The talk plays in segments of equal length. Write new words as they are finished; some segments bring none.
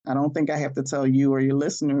I don't think I have to tell you or your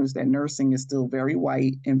listeners that nursing is still very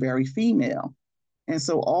white and very female. And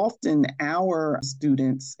so often our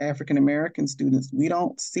students, African American students, we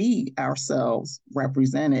don't see ourselves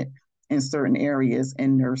represented in certain areas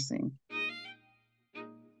in nursing.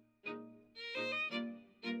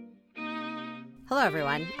 Hello,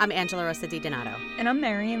 everyone. I'm Angela Rosa DiDonato. And I'm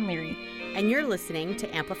Marian Leary. And you're listening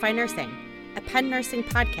to Amplify Nursing, a Penn Nursing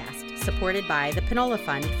podcast supported by the Pinola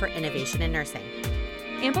Fund for Innovation in Nursing.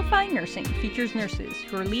 Amplify Nursing features nurses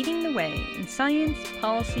who are leading the way in science,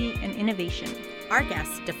 policy, and innovation. Our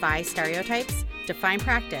guests defy stereotypes, define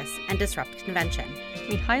practice, and disrupt convention.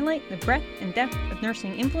 We highlight the breadth and depth of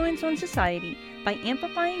nursing influence on society by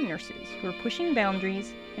amplifying nurses who are pushing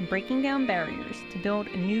boundaries and breaking down barriers to build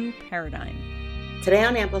a new paradigm. Today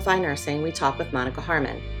on Amplify Nursing, we talk with Monica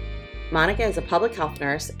Harmon. Monica is a public health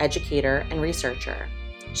nurse, educator, and researcher.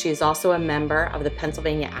 She is also a member of the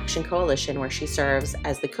Pennsylvania Action Coalition, where she serves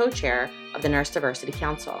as the co-chair of the Nurse Diversity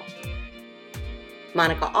Council.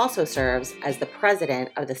 Monica also serves as the president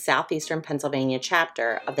of the Southeastern Pennsylvania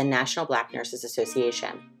chapter of the National Black Nurses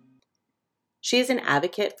Association. She is an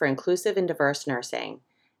advocate for inclusive and diverse nursing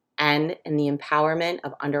and in the empowerment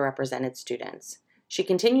of underrepresented students. She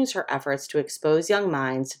continues her efforts to expose young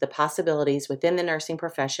minds to the possibilities within the nursing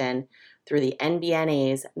profession through the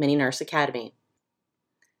NBNA's Mini Nurse Academy.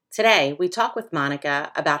 Today, we talk with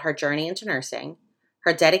Monica about her journey into nursing,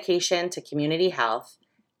 her dedication to community health,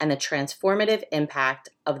 and the transformative impact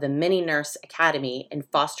of the Mini Nurse Academy in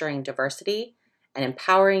fostering diversity and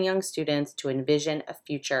empowering young students to envision a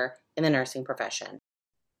future in the nursing profession.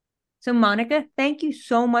 So Monica, thank you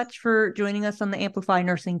so much for joining us on the Amplify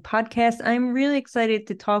Nursing podcast. I'm really excited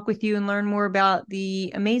to talk with you and learn more about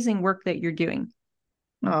the amazing work that you're doing.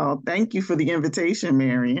 Oh, thank you for the invitation,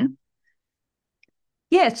 Marian.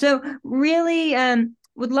 Yeah, so really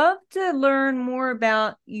would love to learn more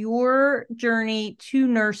about your journey to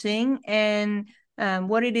nursing and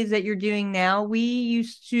what it is that you're doing now. We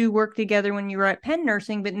used to work together when you were at Penn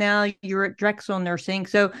Nursing, but now you're at Drexel Nursing.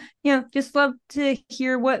 So, just love to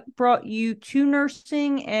hear what brought you to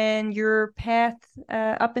nursing and your path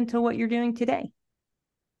up until what you're doing today.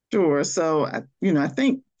 Sure. So, I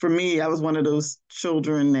think for me, I was one of those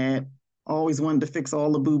children that always wanted to fix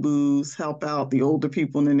all the boo-boos, help out the older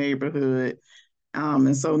people in the neighborhood.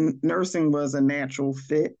 And so nursing was a natural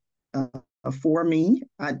fit for me.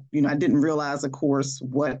 I didn't realize, of course,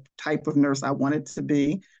 what type of nurse I wanted to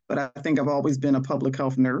be, but I think I've always been a public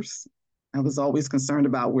health nurse. I was always concerned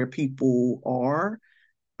about where people are,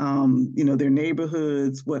 their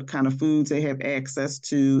neighborhoods, what kind of foods they have access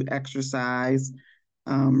to, exercise,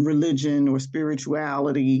 religion or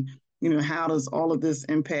spirituality. How does all of this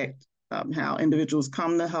impact how individuals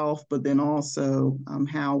come to health, but then also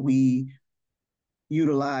how we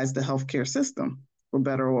utilize the healthcare system, for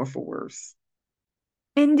better or for worse.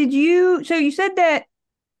 And so you said that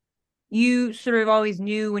you sort of always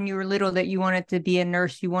knew when you were little that you wanted to be a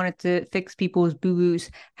nurse, you wanted to fix people's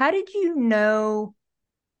boo-boos. How did you know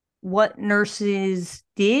what nurses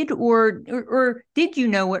did, or did you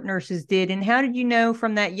know what nurses did? And how did you know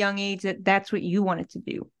from that young age that that's what you wanted to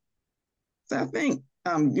do? So I think,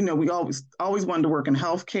 we always wanted to work in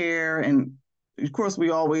healthcare. And of course,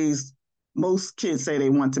 most kids say they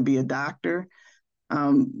want to be a doctor.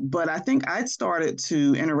 But I think I started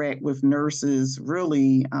to interact with nurses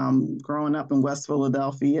really growing up in West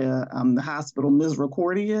Philadelphia, the hospital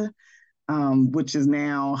Misericordia, which is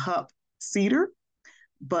now Hupp Cedar.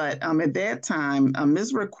 But at that time,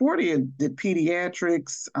 Misericordia did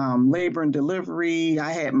pediatrics, labor and delivery.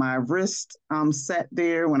 I had my wrist set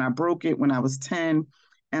there when I broke it when I was 10.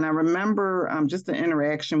 And I remember just an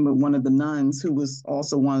interaction with one of the nuns who was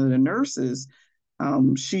also one of the nurses.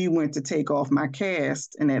 She went to take off my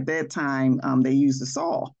cast, and at that time, they used a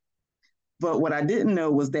saw. But what I didn't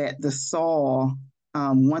know was that the saw,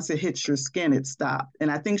 once it hits your skin, it stopped.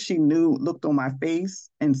 And I think she looked on my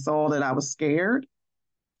face and saw that I was scared.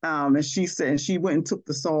 And she said she went and took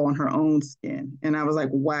the saw on her own skin. And I was like,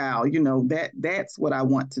 wow, that's what I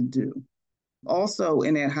want to do. Also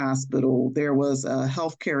in that hospital, there was a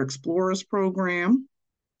healthcare explorers program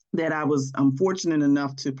that I was fortunate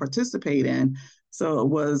enough to participate in. So it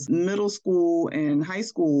was middle school and high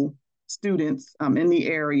school students in the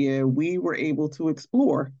area. We were able to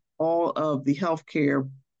explore all of the healthcare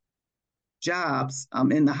jobs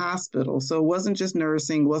in the hospital. So it wasn't just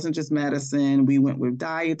nursing, wasn't just medicine. We went with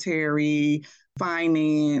dietary,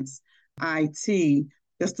 finance, IT,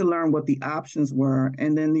 just to learn what the options were.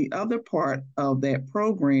 And then the other part of that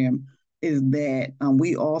program is that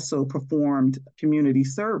we also performed community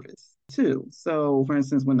service too. So for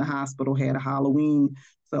instance, when the hospital had a Halloween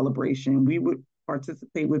celebration, we would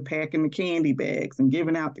participate with packing the candy bags and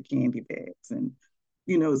giving out the candy bags and,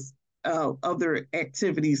 you know, other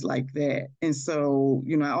activities like that. And so,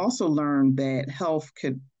 I also learned that health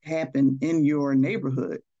could happen in your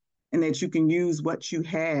neighborhood and that you can use what you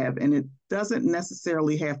have. And it doesn't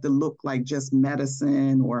necessarily have to look like just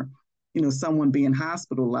medicine or, someone being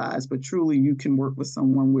hospitalized, but truly you can work with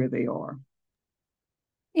someone where they are.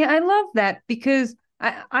 Yeah, I love that because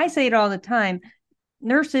I say it all the time.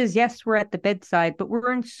 Nurses, yes, we're at the bedside, but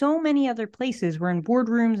we're in so many other places. We're in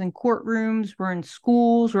boardrooms and courtrooms, we're in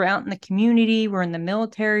schools, we're out in the community, we're in the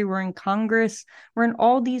military, we're in Congress, we're in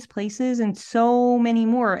all these places and so many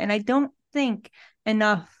more. And I don't think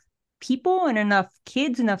enough people and enough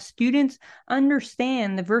kids, enough students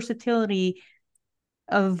understand the versatility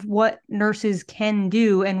of what nurses can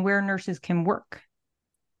do and where nurses can work.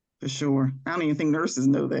 For sure. I don't even think nurses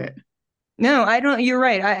know that. No, I don't. You're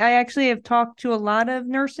right. I actually have talked to a lot of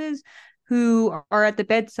nurses who are at the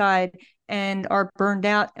bedside and are burned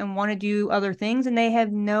out and want to do other things, and they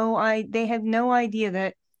have no idea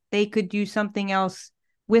that they could do something else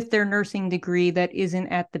with their nursing degree that isn't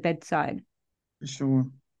at the bedside. For sure.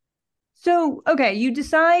 So, okay, you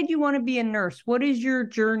decide you want to be a nurse. What does your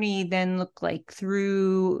journey then look like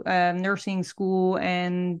through nursing school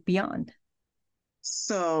and beyond?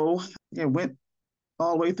 So, yeah, went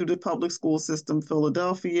all the way through the public school system,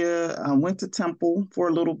 Philadelphia. Went to Temple for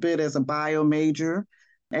a little bit as a bio major.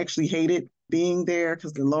 Actually hated being there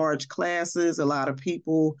because the large classes, a lot of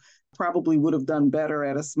people probably would have done better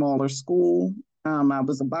at a smaller school. I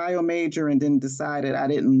was a bio major and then decided I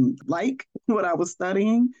didn't like what I was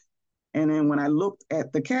studying. And then when I looked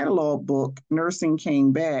at the catalog book, nursing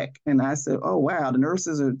came back and I said, oh, wow, the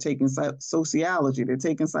nurses are taking sociology, they're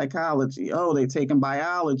taking psychology, oh, they're taking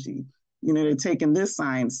biology, they're taking this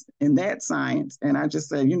science and that science. And I just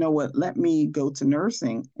said, you know what, let me go to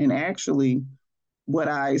nursing. And actually, what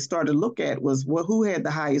I started to look at was, well, who had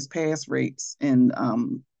the highest pass rates in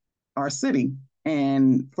our city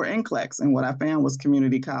and for NCLEX. And what I found was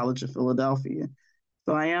Community College of Philadelphia.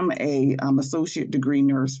 So I am a associate degree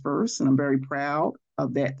nurse first, and I'm very proud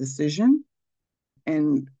of that decision.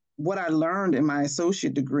 And what I learned in my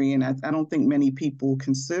associate degree, and I don't think many people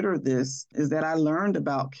consider this, is that I learned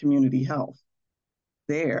about community health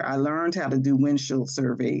there. I learned how to do windshield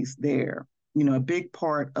surveys there. A big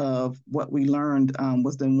part of what we learned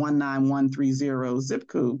was the 19130 zip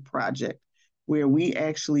code project, where we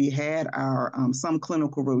actually had our some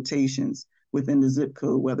clinical rotations within the zip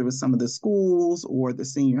code, whether it was some of the schools or the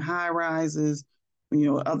senior high rises,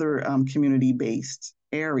 other community-based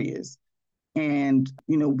areas. And,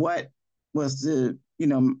 what was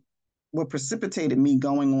what precipitated me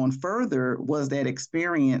going on further was that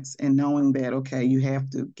experience and knowing that, okay, you have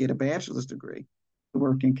to get a bachelor's degree to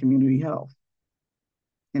work in community health.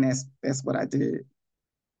 And that's what I did.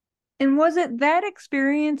 And was it that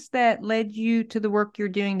experience that led you to the work you're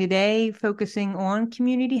doing today, focusing on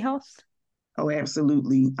community health? Oh,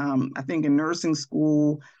 absolutely. I think in nursing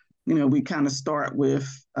school, we kind of start with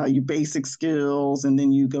your basic skills and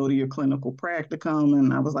then you go to your clinical practicum.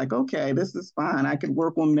 And I was like, okay, this is fine. I could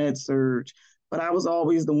work on med surge. But I was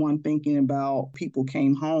always the one thinking about people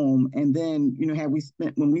came home. And then,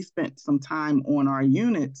 when we spent some time on our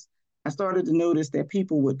units, I started to notice that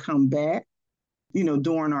people would come back,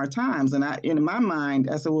 during our times. And in my mind,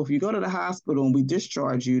 I said, well, if you go to the hospital and we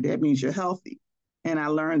discharge you, that means you're healthy. And I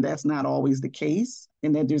learned that's not always the case,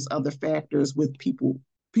 and that there's other factors with people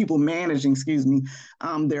managing,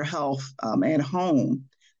 their health at home,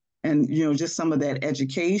 and just some of that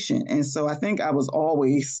education. And so I think I was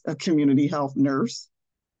always a community health nurse.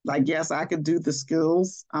 Like, yes, I could do the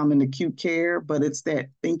skills in acute care, but it's that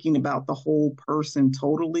thinking about the whole person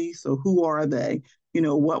totally. So who are they?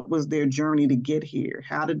 What was their journey to get here?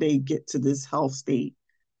 How did they get to this health state?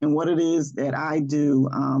 And what it is that I do,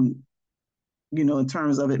 in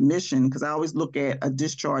terms of admission, because I always look at a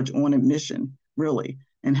discharge on admission, really,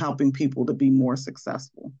 and helping people to be more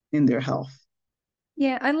successful in their health.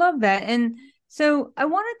 Yeah, I love that. And so I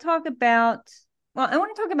want to talk about,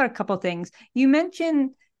 a couple of things. You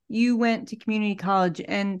mentioned you went to community college,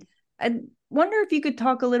 and I wonder if you could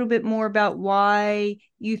talk a little bit more about why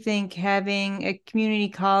you think having a community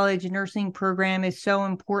college nursing program is so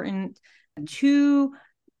important to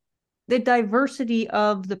the diversity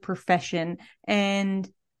of the profession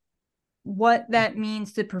and what that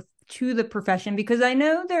means to the profession, because I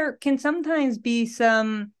know there can sometimes be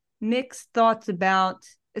some mixed thoughts about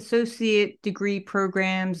associate degree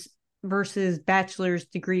programs versus bachelor's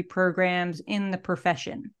degree programs in the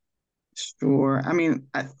profession. Sure. I mean,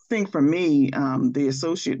 I think for me, the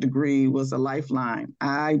associate degree was a lifeline.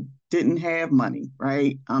 I didn't have money,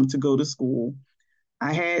 right, to go to school.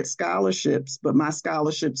 I had scholarships, but my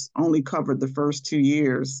scholarships only covered the first 2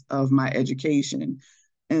 years of my education.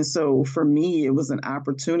 And so for me, it was an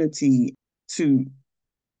opportunity to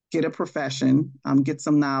get a profession, get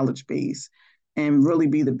some knowledge base, and really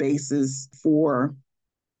be the basis for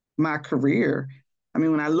my career. I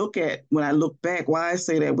mean, when I look back, why I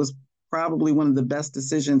say that was probably one of the best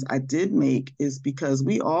decisions I did make is because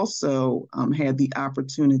we also had the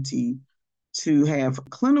opportunity to have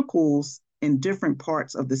clinicals in different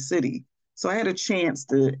parts of the city. So I had a chance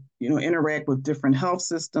to, interact with different health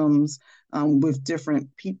systems, with different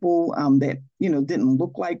people that, didn't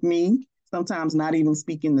look like me, sometimes not even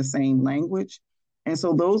speaking the same language. And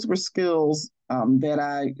so those were skills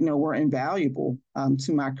that were invaluable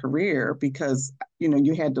to my career because,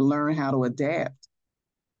 you had to learn how to adapt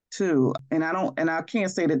too. And I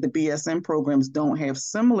can't say that the BSN programs don't have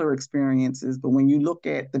similar experiences, but when you look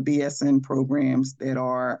at the BSN programs that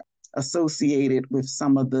are associated with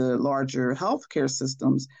some of the larger healthcare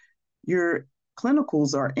systems, your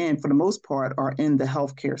clinicals are for the most part, are in the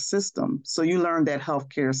healthcare system. So you learn that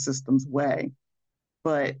healthcare system's way.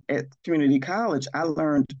 But at community college, I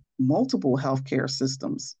learned multiple healthcare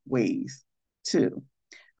systems ways too.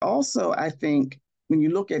 Also, I think when you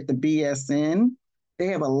look at the BSN, they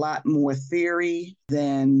have a lot more theory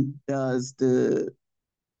than does the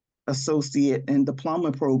associate and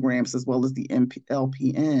diploma programs, as well as the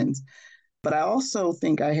LPNs. But I also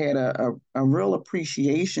think I had a real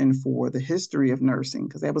appreciation for the history of nursing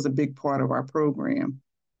because that was a big part of our program,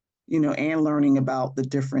 and learning about the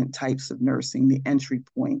different types of nursing, the entry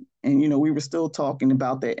point. And, we were still talking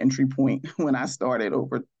about that entry point when I started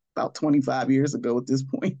over about 25 years ago at this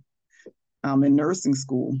point in nursing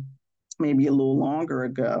school, maybe a little longer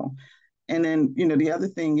ago. And then, the other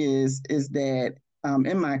thing is that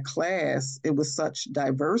in my class, it was such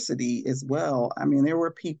diversity as well. I mean, there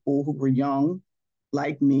were people who were young,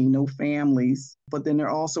 like me, no families, but then there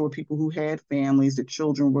also were people who had families, the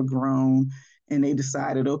children were grown, and they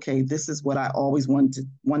decided, okay, this is what I always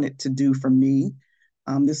wanted to do for me.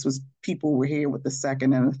 This was people were here with the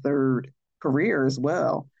second and a third career as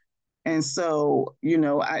well. And so,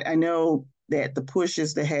 I know that the push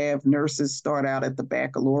is to have nurses start out at the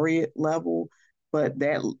baccalaureate level, but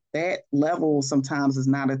that level sometimes is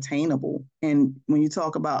not attainable. And when you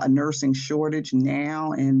talk about a nursing shortage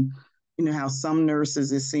now, and how some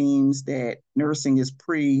nurses, it seems that nursing is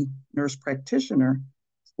pre-nurse practitioner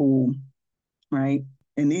school, right?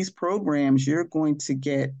 In these programs, you're going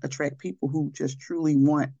to attract people who just truly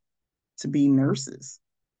want to be nurses.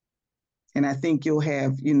 And I think we'll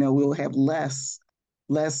have less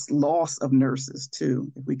loss of nurses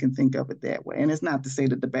too, if we can think of it that way. And it's not to say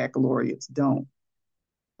that the baccalaureates don't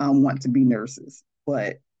want to be nurses,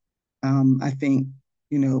 but I think,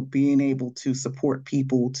 being able to support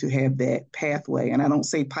people to have that pathway, and I don't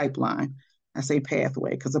say pipeline, I say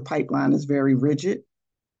pathway because a pipeline is very rigid,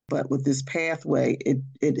 but with this pathway,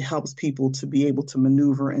 it helps people to be able to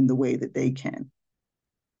maneuver in the way that they can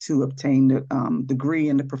to obtain the degree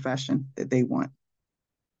in the profession that they want.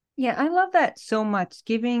 Yeah, I love that so much,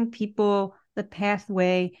 giving people the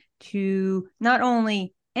pathway to not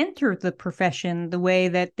only enter the profession the way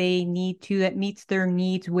that they need to, that meets their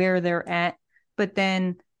needs where they're at, but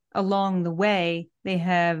then along the way, they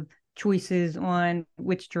have choices on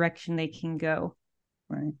which direction they can go.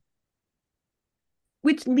 Right.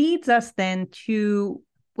 Which leads us then to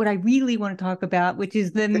what I really want to talk about, which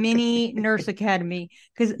is the mini nurse academy.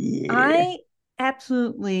 Because I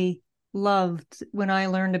absolutely loved when I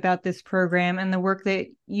learned about this program and the work that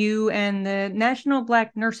you and the National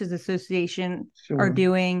Black Nurses Association are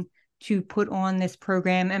doing to put on this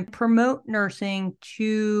program and promote nursing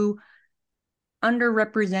to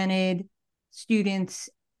underrepresented students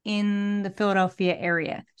in the Philadelphia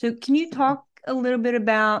area. So can you talk a little bit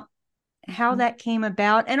about how that came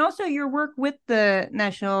about and also your work with the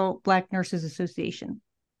National Black Nurses Association?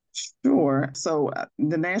 Sure. So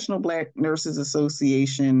the National Black Nurses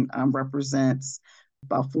Association represents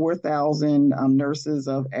about 4,000 nurses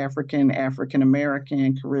of African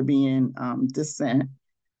American, Caribbean descent.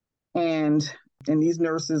 And these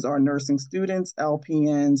nurses are nursing students,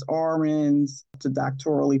 LPNs, RNs, to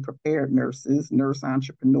doctorally prepared nurses, nurse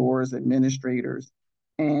entrepreneurs, administrators.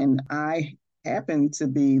 And I happen to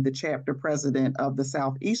be the chapter president of the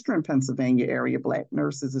Southeastern Pennsylvania Area Black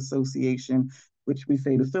Nurses Association, which we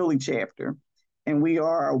say the Philly chapter. And we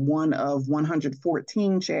are one of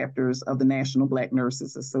 114 chapters of the National Black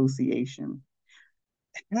Nurses Association.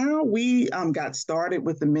 How we got started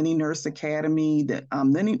with the Mini Nurse Academy,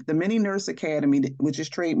 the Mini Nurse Academy, which is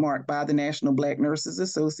trademarked by the National Black Nurses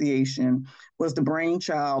Association, was the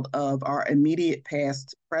brainchild of our immediate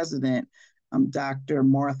past president, Dr.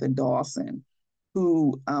 Martha Dawson,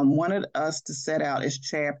 who wanted us to set out as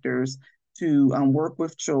chapters to work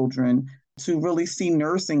with children to really see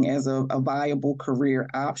nursing as a viable career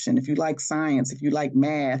option. If you like science, if you like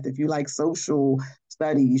math, if you like social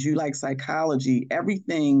studies, you like psychology,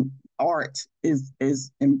 everything art is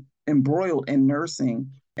embroiled in nursing.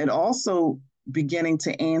 And also beginning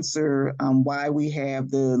to answer why we have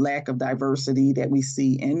the lack of diversity that we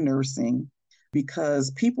see in nursing, because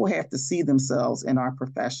people have to see themselves in our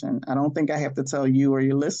profession. I don't think I have to tell you or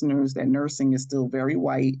your listeners that nursing is still very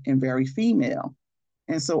white and very female.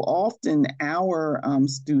 And so often our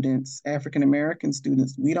students, African American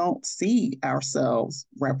students, we don't see ourselves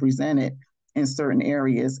represented in certain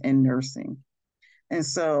areas in nursing. And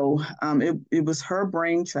so it was her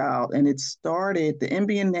brainchild, and it started, the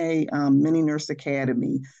MBNA Mini Nurse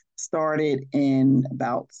Academy started in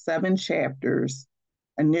about 7 chapters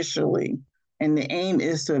initially. And the aim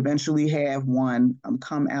is to eventually have one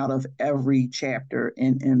come out of every chapter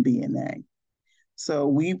in MBNA. So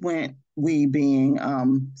we being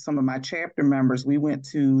some of my chapter members, we went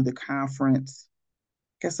to the conference,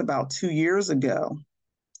 I guess about 2 years ago,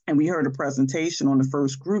 and we heard a presentation on the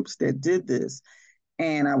first groups that did this.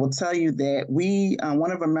 And I will tell you that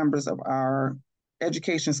one of the members of our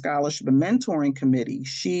Education Scholarship and Mentoring Committee,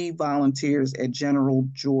 she volunteers at General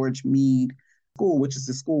George Meade School, which is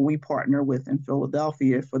the school we partner with in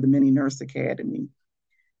Philadelphia for the Mini Nurse Academy.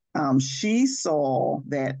 She saw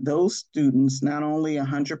that those students, not only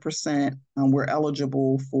 100% were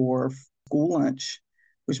eligible for school lunch,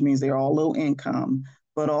 which means they're all low income,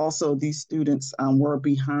 but also these students were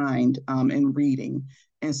behind in reading.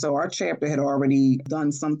 And so our chapter had already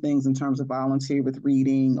done some things in terms of volunteer with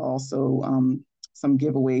reading, also some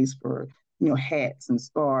giveaways for hats and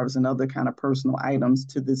scarves and other kind of personal items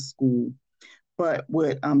to this school. But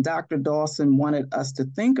what Dr. Dawson wanted us to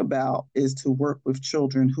think about is to work with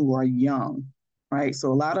children who are young, right?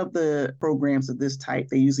 So a lot of the programs of this type,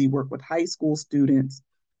 they usually work with high school students.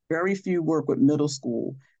 Very few work with middle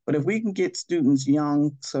school. But if we can get students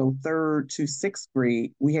young, so 3rd to 6th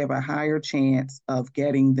grade, we have a higher chance of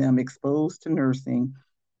getting them exposed to nursing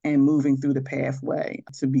and moving through the pathway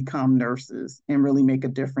to become nurses and really make a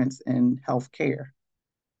difference in healthcare.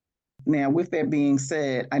 Now, with that being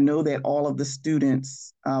said, I know that all of the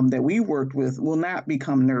students that we worked with will not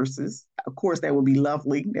become nurses. Of course, that would be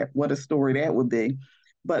lovely. What a story that would be.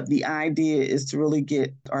 But the idea is to really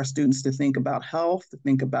get our students to think about health, to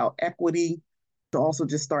think about equity, to also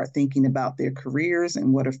just start thinking about their careers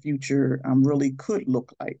and what a future really could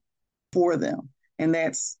look like for them. And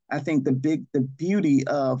that's, I think, the beauty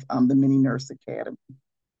of the Mini Nurse Academy.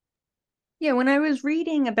 Yeah, when I was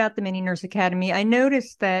reading about the Mini Nurse Academy, I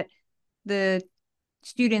noticed that the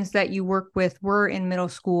students that you work with were in middle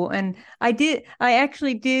school. And I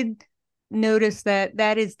actually did notice that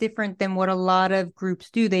that is different than what a lot of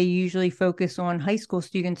groups do. They usually focus on high school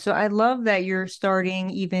students. So I love that you're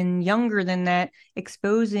starting even younger than that,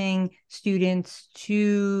 exposing students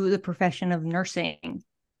to the profession of nursing.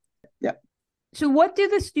 Yeah. So what do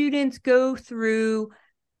the students go through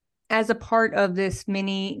as a part of this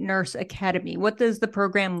Mini Nurse Academy? What does the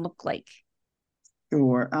program look like?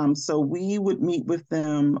 Sure. So we would meet with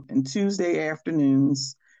them on Tuesday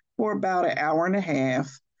afternoons for about an hour and a half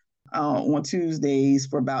on Tuesdays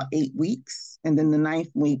for about 8 weeks. And then the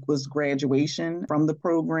 9th week was graduation from the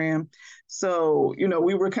program. So,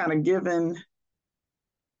 we were kind of given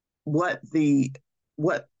what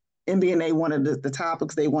MBNA wanted, the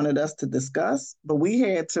topics they wanted us to discuss, but we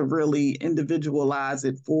had to really individualize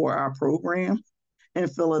it for our program in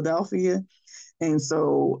Philadelphia. And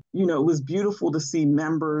so, it was beautiful to see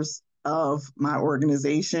members of my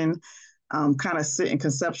organization kind of sit and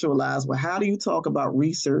conceptualize, well, how do you talk about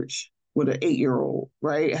research with an 8-year-old,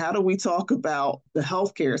 right? How do we talk about the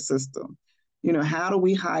healthcare system? How do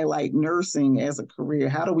we highlight nursing as a career?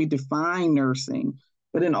 How do we define nursing?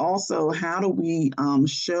 But then also, how do we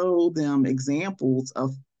show them examples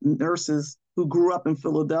of nurses who grew up in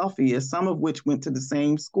Philadelphia, some of which went to the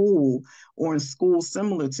same school or in schools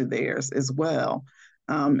similar to theirs as well.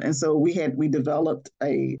 And so we developed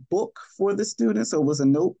a book for the students. So it was a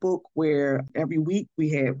notebook where every week we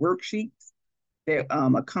had worksheets that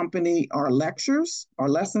accompany our lectures, our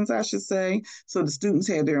lessons, I should say. So the students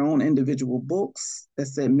had their own individual books that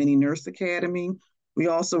said Mini Nurse Academy. We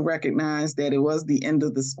also recognized that it was the end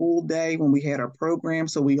of the school day when we had our program.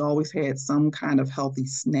 So we always had some kind of healthy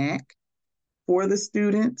snack for the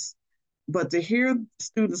students. But to hear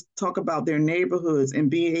students talk about their neighborhoods and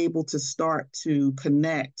be able to start to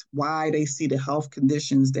connect why they see the health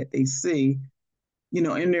conditions that they see,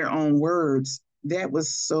 in their own words, that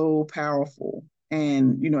was so powerful.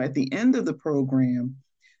 And, at the end of the program,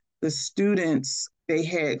 the students, they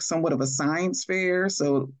had somewhat of a science fair.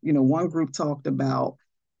 So, one group talked about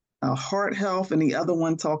heart health, and the other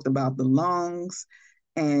one talked about the lungs.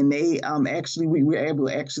 And they actually, we were able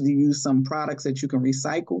to actually use some products that you can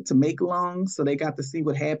recycle to make lungs. So they got to see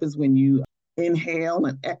what happens when you inhale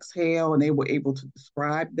and exhale, and they were able to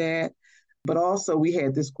describe that. But also, we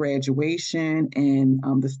had this graduation, and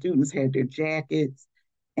the students had their jackets,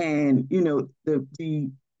 and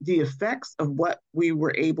the effects of what we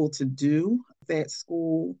were able to do at that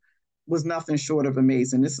school was nothing short of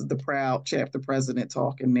amazing. This is the proud chapter president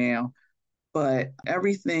talking now. But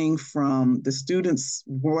everything from the students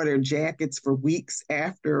wore their jackets for weeks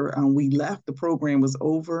after we left, the program was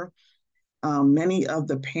over. Many of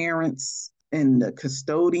the parents and the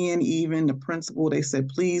custodian, even the principal, they said,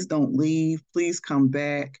 please don't leave, please come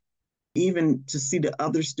back. Even to see the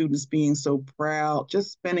other students being so proud,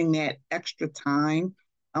 just spending that extra time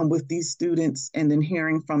with these students, and then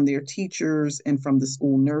hearing from their teachers and from the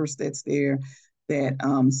school nurse that's there that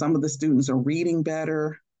some of the students are reading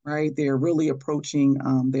better, right? They're really approaching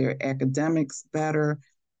their academics better.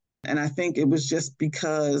 And I think it was just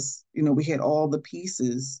because, we had all the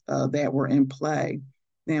pieces that were in play.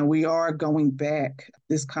 Now we are going back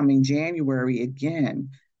this coming January again,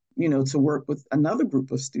 to work with another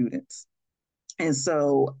group of students. And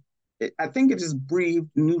so I think it just breathed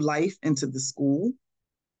new life into the school,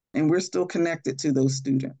 and we're still connected to those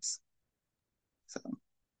students. So.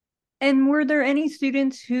 And were there any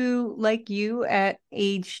students who, like you, at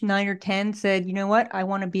age 9 or 10 said, you know what, I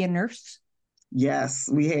want to be a nurse? Yes,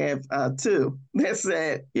 we have two that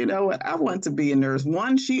said, you know what, I want to be a nurse.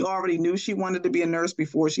 One, she already knew she wanted to be a nurse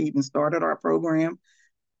before she even started our program.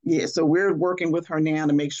 Yeah, so we're working with her now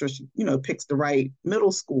to make sure she, picks the right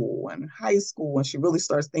middle school and high school, and she really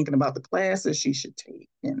starts thinking about the classes she should take.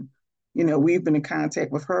 And, we've been in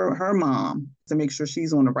contact with her mom to make sure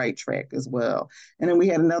she's on the right track as well. And then we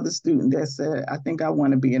had another student that said, I think I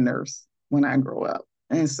want to be a nurse when I grow up.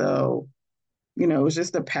 And so, it's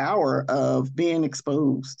just the power of being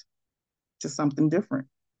exposed to something different.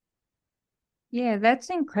 Yeah, that's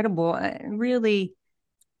incredible. Really,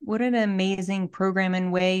 what an amazing program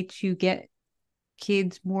and way to get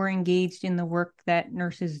kids more engaged in the work that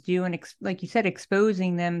nurses do, and like you said,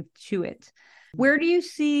 exposing them to it. Where do you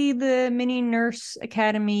see the Mini Nurse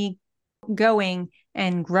Academy going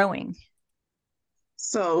and growing?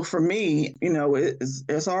 So for me,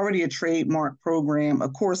 it's already a trademark program.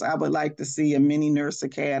 Of course, I would like to see a mini nurse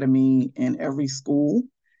academy in every school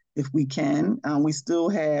if we can. We still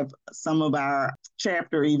have some of our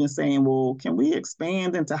chapter even saying, well, can we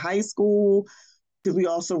expand into high school? Because we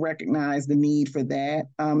also recognize the need for that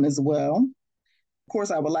as well. Of course,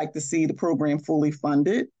 I would like to see the program fully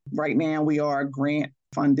funded. Right now, we are a grant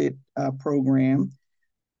funded program.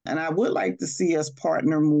 And I would like to see us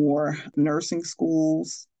partner more nursing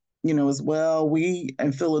schools, as well. We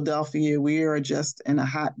in Philadelphia, we are just in a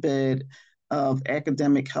hotbed of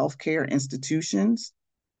academic healthcare institutions,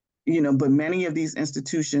 but many of these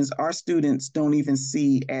institutions, our students don't even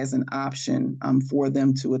see as an option for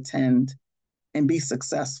them to attend and be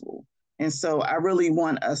successful. And so I really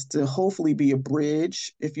want us to hopefully be a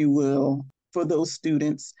bridge, if you will, for those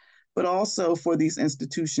students, but also for these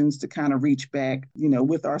institutions to kind of reach back,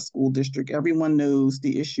 with our school district. Everyone knows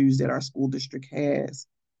the issues that our school district has.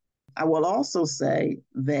 I will also say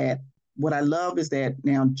that what I love is that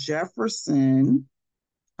now Jefferson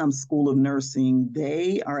School of Nursing,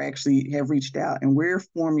 they are actually have reached out, and we're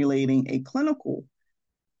formulating a clinical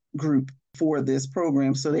group for this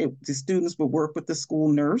program. So the students will work with the school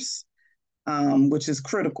nurse, which is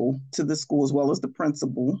critical to the school, as well as the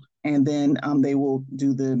principal. And then they will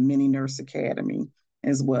do the mini nurse academy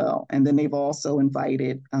as well. And then they've also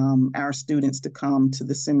invited our students to come to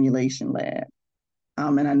the simulation lab.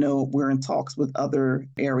 And I know we're in talks with other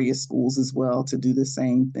area schools as well to do the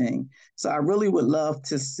same thing. So I really would love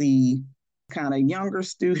to see kind of younger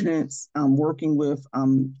students working with,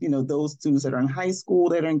 those students that are in high school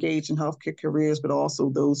that are engaged in healthcare careers, but also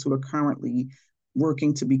those who are currently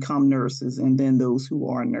working to become nurses, and then those who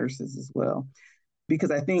are nurses as well.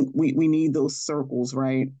 Because I think we need those circles,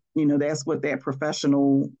 right? That's what that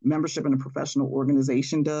professional membership in a professional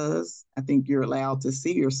organization does. I think you're allowed to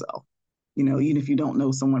see yourself, even if you don't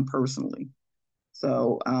know someone personally.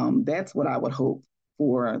 So that's what I would hope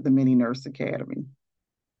for the Mini Nurse Academy.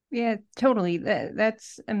 Yeah, totally.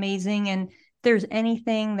 That's amazing. And if there's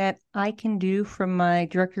anything that I can do from my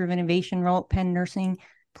director of innovation role at Penn Nursing,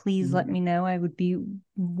 please let me know. I would be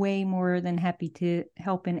way more than happy to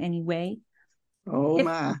help in any way. Oh If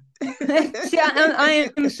my. see, I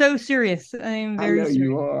am so serious. I am I very know serious.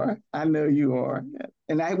 you are. I know you are.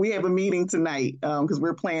 And we have a meeting tonight because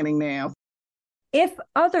we're planning now. If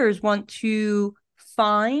others want to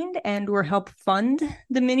find and or help fund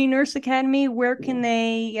the Mini Nurse Academy, where can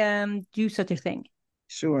they do such a thing?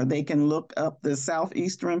 Sure, they can look up the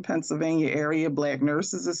Southeastern Pennsylvania Area Black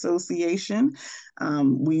Nurses Association.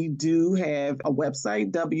 We do have a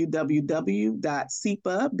website,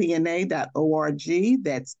 www.sepabna.org.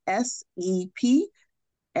 That's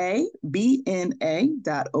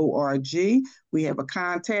SEPABNA.org. We have a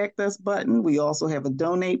contact us button. We also have a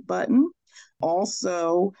donate button.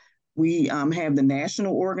 Also, we have the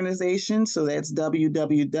national organization, so that's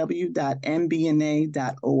www.mbna.org.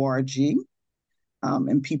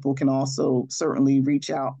 And people can also certainly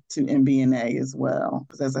reach out to MBNA as well.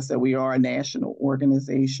 Because as I said, we are a national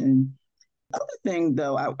organization. Other thing,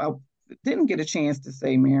 though, I didn't get a chance to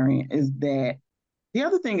say, Marion, is that the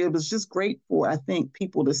other thing, it was just great for, I think,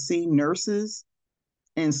 people to see nurses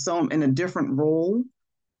in a different role,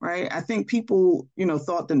 right? I think people,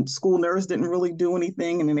 thought the school nurse didn't really do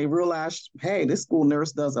anything, and then they realized, hey, this school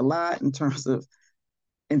nurse does a lot in terms of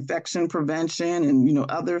infection prevention and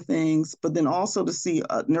other things. But then also to see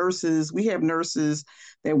nurses, we have nurses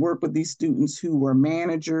that work with these students who were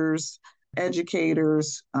managers,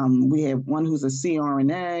 educators. We have one who's a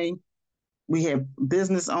CRNA. We have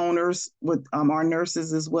business owners with our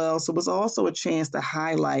nurses as well. So it was also a chance to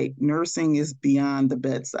highlight nursing is beyond the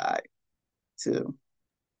bedside too.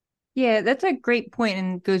 Yeah, that's a great point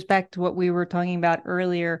and goes back to what we were talking about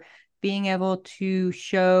earlier, being able to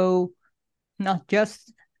show not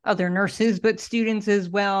just other nurses, but students as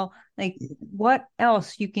well, like what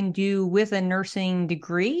else you can do with a nursing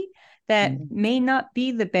degree that may not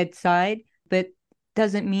be the bedside, but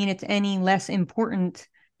doesn't mean it's any less important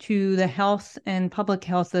to the health and public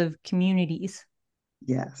health of communities.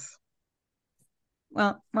 Yes.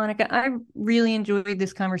 Well, Monica, I really enjoyed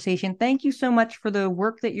this conversation. Thank you so much for the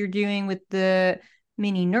work that you're doing with the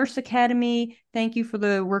Mini Nurse Academy. Thank you for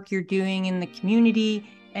the work you're doing in the community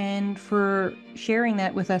and for sharing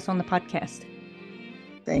that with us on the podcast.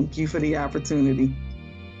 Thank you for the opportunity.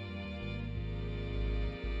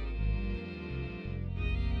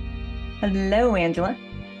 Hello, Angela.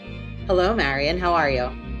 Hello, Marion. How are you?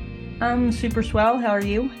 I'm super swell. How are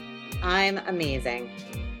you? I'm amazing.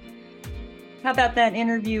 How about that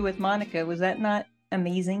interview with Monica? Was that not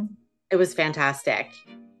amazing? It was fantastic.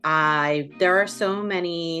 There are so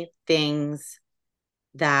many things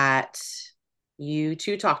that you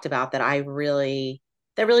two talked about that really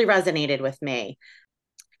resonated with me.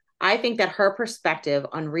 I think that her perspective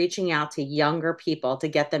on reaching out to younger people to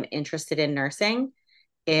get them interested in nursing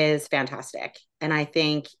is fantastic. And I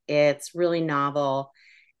think it's really novel,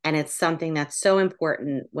 and it's something that's so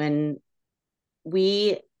important when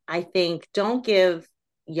I think, don't give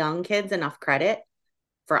young kids enough credit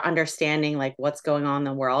for understanding like what's going on in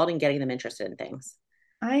the world and getting them interested in things.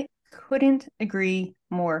 I couldn't agree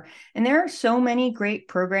more. And there are so many great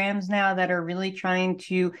programs now that are really trying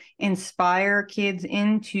to inspire kids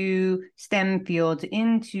into STEM fields,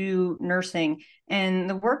 into nursing. And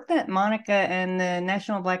the work that Monica and the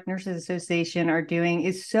National Black Nurses Association are doing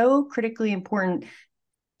is so critically important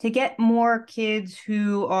to get more kids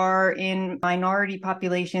who are in minority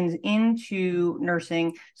populations into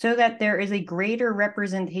nursing so that there is a greater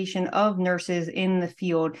representation of nurses in the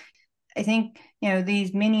field. I think,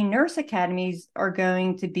 these mini nurse academies are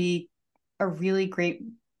going to be a really great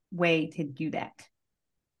way to do that.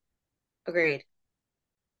 Agreed.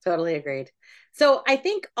 Totally agreed. So I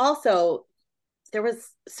think also there was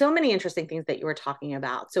so many interesting things that you were talking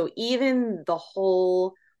about. So even the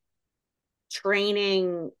whole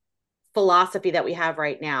training philosophy that we have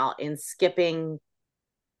right now in skipping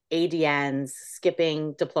ADNs,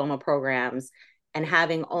 skipping diploma programs, and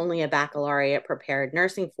having only a baccalaureate prepared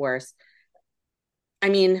nursing force. I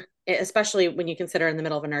mean, especially when you consider in the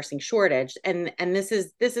middle of a nursing shortage, and this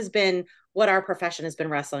has been what our profession has been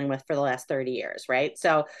wrestling with for the last 30 years, right?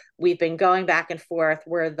 So we've been going back and forth.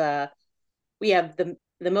 We have the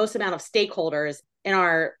most amount of stakeholders in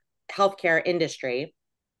our healthcare industry,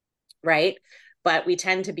 right? But we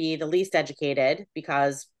tend to be the least educated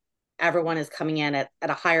because everyone is coming in at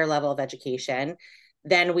a higher level of education.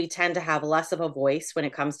 Then we tend to have less of a voice when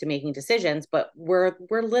it comes to making decisions, but we're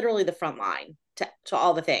literally the front line to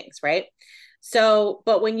all the things, right? So,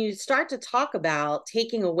 but when you start to talk about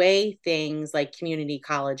taking away things like community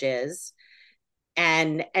colleges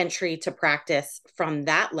and entry to practice from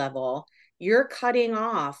that level, you're cutting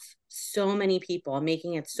off so many people and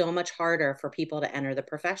making it so much harder for people to enter the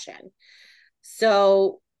profession.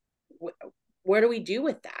 So where do we do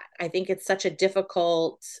with that? I think it's such a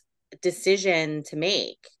difficult decision to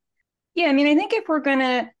make. Yeah, I mean, I think if we're going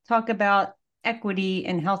to talk about equity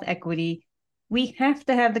and health equity, we have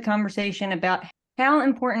to have the conversation about how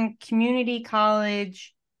important community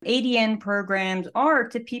college ADN programs are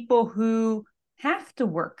to people who have to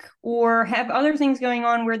work or have other things going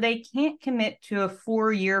on where they can't commit to a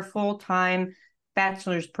 4-year full-time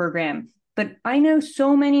bachelor's program. But I know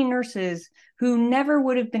so many nurses who never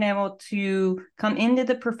would have been able to come into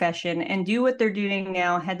the profession and do what they're doing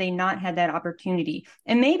now had they not had that opportunity.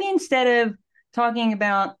 And maybe instead of talking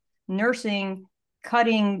about nursing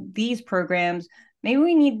cutting these programs, maybe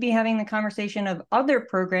we need to be having the conversation of other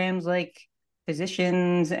programs like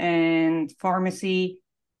physicians and pharmacy,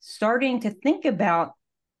 starting to think about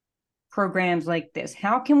programs like this.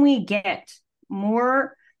 How can we get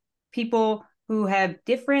more people who have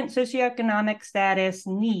different socioeconomic status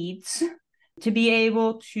needs to be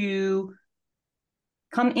able to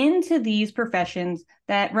come into these professions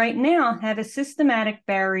that right now have a systematic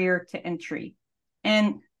barrier to entry?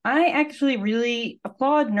 And I actually really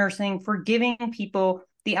applaud nursing for giving people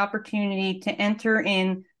the opportunity to enter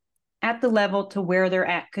in at the level to where they're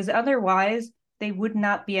at, because otherwise they would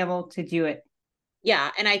not be able to do it. Yeah.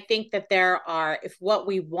 And I think that if what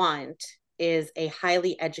we want is a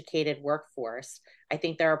highly educated workforce, I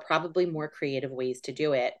think there are probably more creative ways to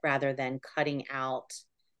do it rather than cutting out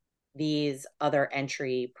these other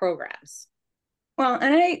entry programs. Well,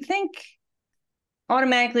 and I think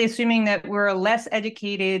automatically assuming that we're a less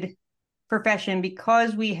educated profession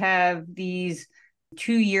because we have these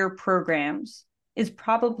 2-year programs is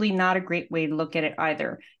probably not a great way to look at it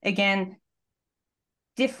either. Again,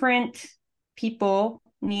 different people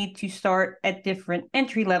need to start at different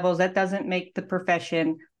entry levels. That doesn't make the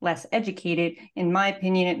profession less educated. In my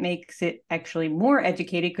opinion, it makes it actually more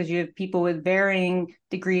educated because you have people with varying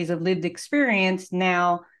degrees of lived experience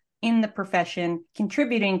now in the profession,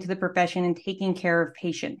 contributing to the profession and taking care of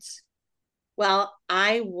patients. Well,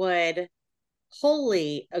 I would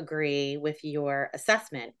wholly agree with your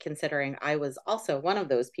assessment, considering I was also one of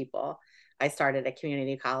those people. I started at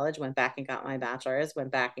community college, went back and got my bachelor's,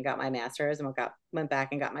 went back and got my master's, and went back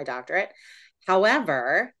and got my doctorate.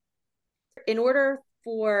 However, in order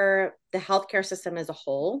for the healthcare system as a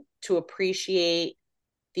whole to appreciate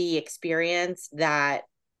the experience that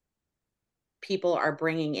people are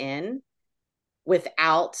bringing in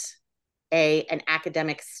without an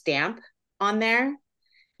academic stamp on there,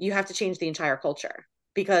 you have to change the entire culture,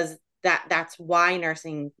 because that's why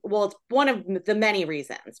nursing, well, it's one of the many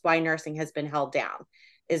reasons why nursing has been held down,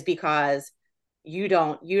 is because you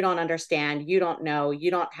don't understand, you don't know, you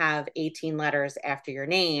don't have 18 letters after your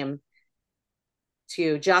name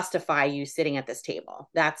to justify you sitting at this table.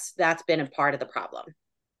 That's been a part of the problem.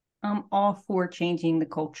 I'm all for changing the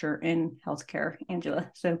culture in healthcare,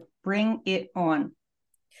 Angela. So bring it on.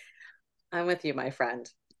 I'm with you, my friend,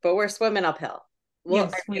 but we're swimming uphill.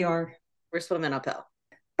 Yes, we are. We're swimming uphill.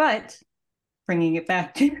 But bringing it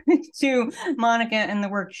back to Monica and the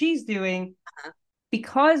work she's doing,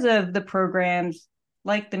 because of the programs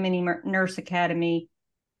like the Mini Nurse Academy,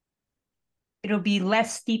 it'll be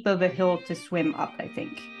less steep of a hill to swim up, I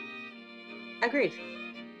think. Agreed.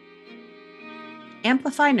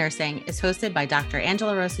 Amplify Nursing is hosted by Dr.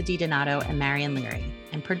 Angela Rosa DiDonato and Marian Leary,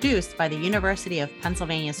 and produced by the University of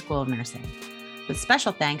Pennsylvania School of Nursing, with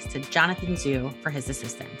special thanks to Jonathan Zhu for his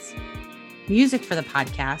assistance. Music for the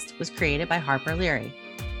podcast was created by Harper Leary.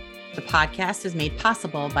 The podcast is made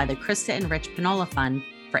possible by the Krista and Rich Pinola Fund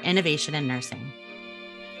for Innovation in Nursing.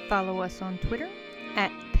 Follow us on Twitter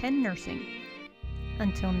at Penn Nursing.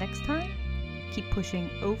 Until next time, keep pushing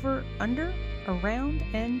over, under, around,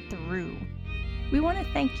 and through. We want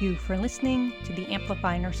to thank you for listening to the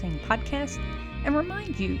Amplify Nursing podcast and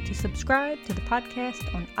remind you to subscribe to the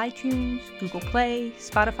podcast on iTunes, Google Play,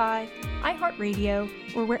 Spotify, iHeartRadio,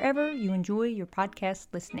 or wherever you enjoy your podcast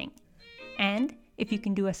listening. And if you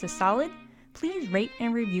can do us a solid, please rate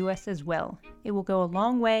and review us as well. It will go a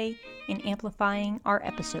long way in amplifying our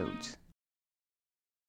episodes.